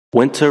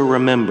Winter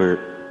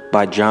Remembered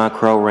by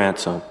Crowe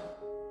Ransom.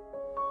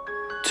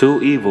 Two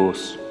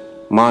evils,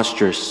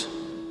 monstrous,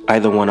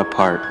 either one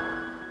apart,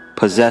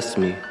 possessed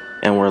me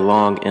and were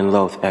long and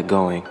loath at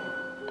going.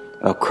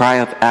 A cry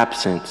of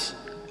absence,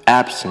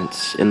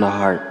 absence in the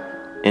heart,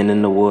 and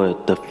in the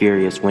wood the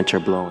furious winter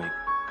blowing.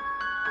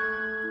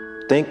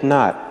 Think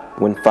not,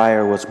 when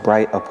fire was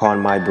bright upon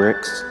my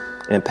bricks,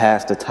 and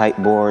past the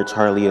tight boards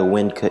hardly a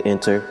wind could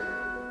enter,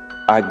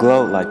 I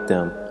glowed like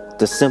them,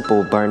 the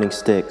simple burning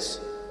sticks,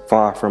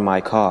 far from my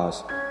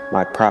cause,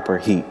 my proper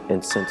heat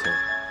and center.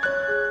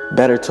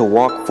 Better to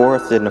walk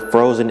forth in the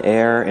frozen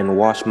air and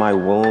wash my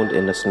wound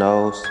in the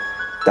snows,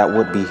 that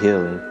would be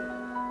healing,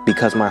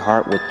 because my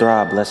heart would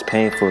throb less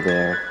painful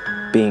there,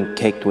 being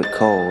caked with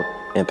cold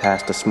and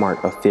past the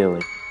smart of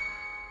feeling.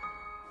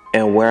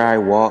 And where I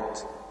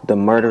walked, the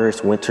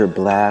murderous winter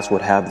blast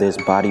would have this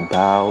body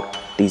bowed,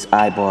 these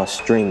eyeballs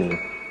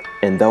streaming,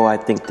 and though I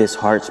think this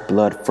heart's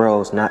blood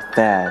froze not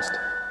fast,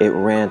 it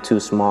ran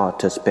too small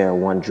to spare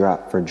one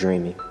drop for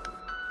dreaming.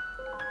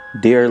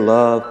 Dear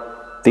love,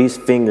 these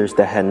fingers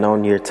that had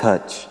known your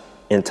touch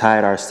and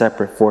tied our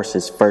separate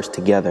forces first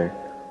together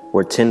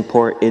were 10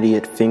 poor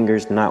idiot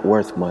fingers not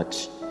worth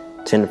much,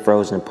 10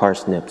 frozen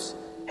parsnips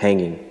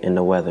hanging in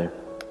the weather.